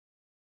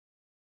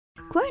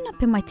Growing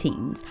up in my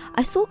teens,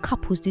 I saw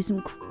couples do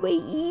some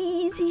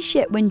crazy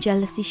shit when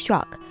jealousy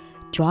struck.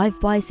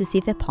 Drive-bys to see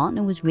if their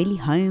partner was really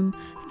home,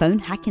 phone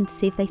hacking to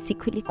see if they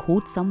secretly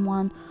called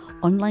someone,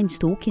 online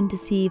stalking to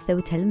see if they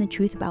were telling the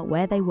truth about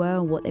where they were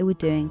and what they were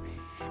doing.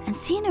 And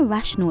seeing a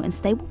rational and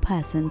stable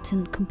person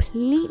turn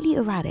completely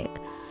erratic,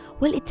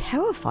 well, it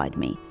terrified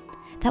me.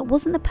 That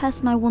wasn't the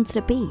person I wanted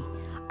to be.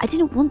 I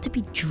didn't want to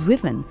be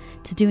driven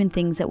to doing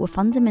things that were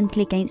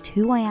fundamentally against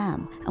who I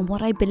am and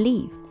what I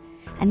believe.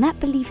 And that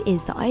belief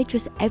is that I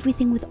address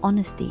everything with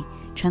honesty,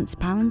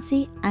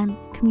 transparency, and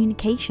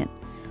communication.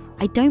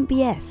 I don't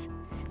BS.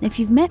 And if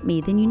you've met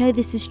me, then you know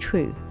this is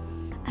true.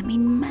 I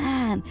mean,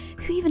 man,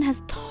 who even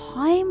has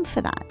time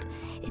for that?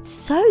 It's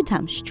so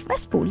damn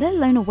stressful, let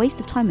alone a waste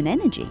of time and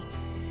energy.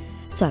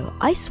 So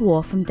I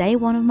swore from day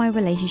one of my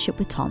relationship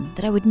with Tom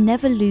that I would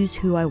never lose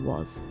who I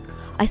was.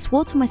 I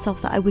swore to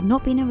myself that I would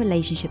not be in a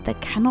relationship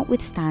that cannot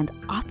withstand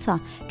utter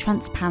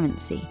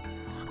transparency.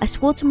 I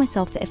swore to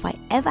myself that if I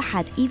ever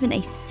had even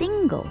a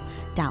single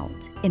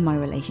doubt in my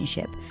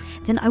relationship,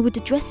 then I would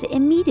address it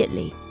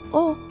immediately,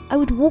 or I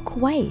would walk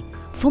away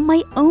for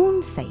my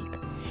own sake,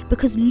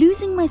 because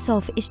losing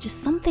myself is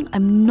just something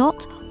I'm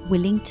not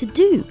willing to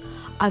do.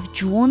 I've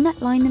drawn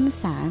that line in the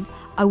sand.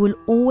 I will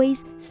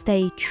always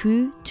stay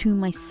true to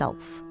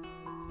myself.